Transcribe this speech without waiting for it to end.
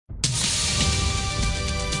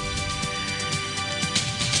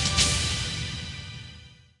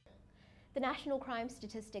national crime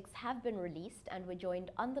statistics have been released, and we're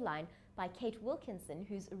joined on the line by Kate Wilkinson,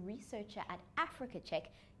 who's a researcher at Africa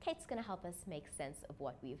Check. Kate's going to help us make sense of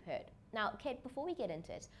what we've heard. Now, Kate, before we get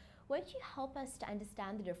into it, won't you help us to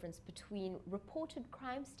understand the difference between reported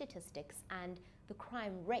crime statistics and the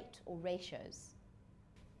crime rate or ratios?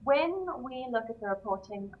 When we look at the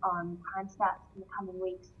reporting on crime stats in the coming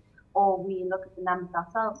weeks, or we look at the numbers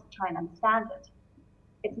ourselves to try and understand it,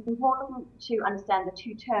 it's important to understand the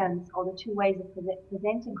two terms or the two ways of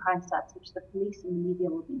presenting crime stats which the police and the media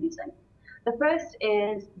will be using. The first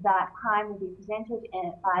is that crime will be presented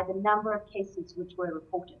by the number of cases which were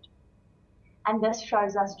reported. And this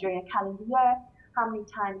shows us during a calendar year how many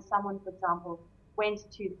times someone, for example, went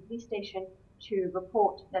to the police station to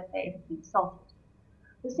report that they had been assaulted.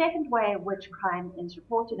 The second way in which crime is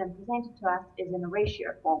reported and presented to us is in a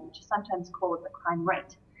ratio form, which is sometimes called the crime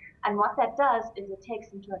rate. And what that does is it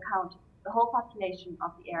takes into account the whole population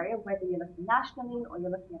of the area, whether you're looking nationally or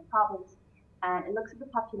you're looking at province, and it looks at the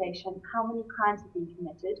population, how many crimes have been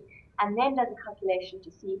committed, and then does a calculation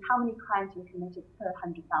to see how many crimes were committed per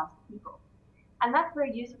 100,000 people. And that's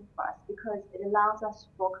very useful for us because it allows us to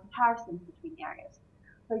draw comparisons between areas.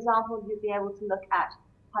 For example, you'd be able to look at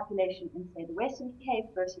population in, say, the Western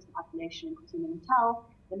Cape versus the population in KwaZulu-Natal,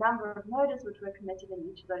 the number of murders which were committed in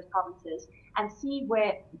each of those provinces, and see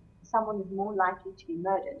where someone is more likely to be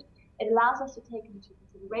murdered. It allows us to take into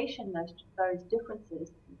consideration those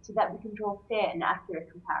differences so that we can draw fair and accurate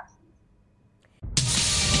comparisons.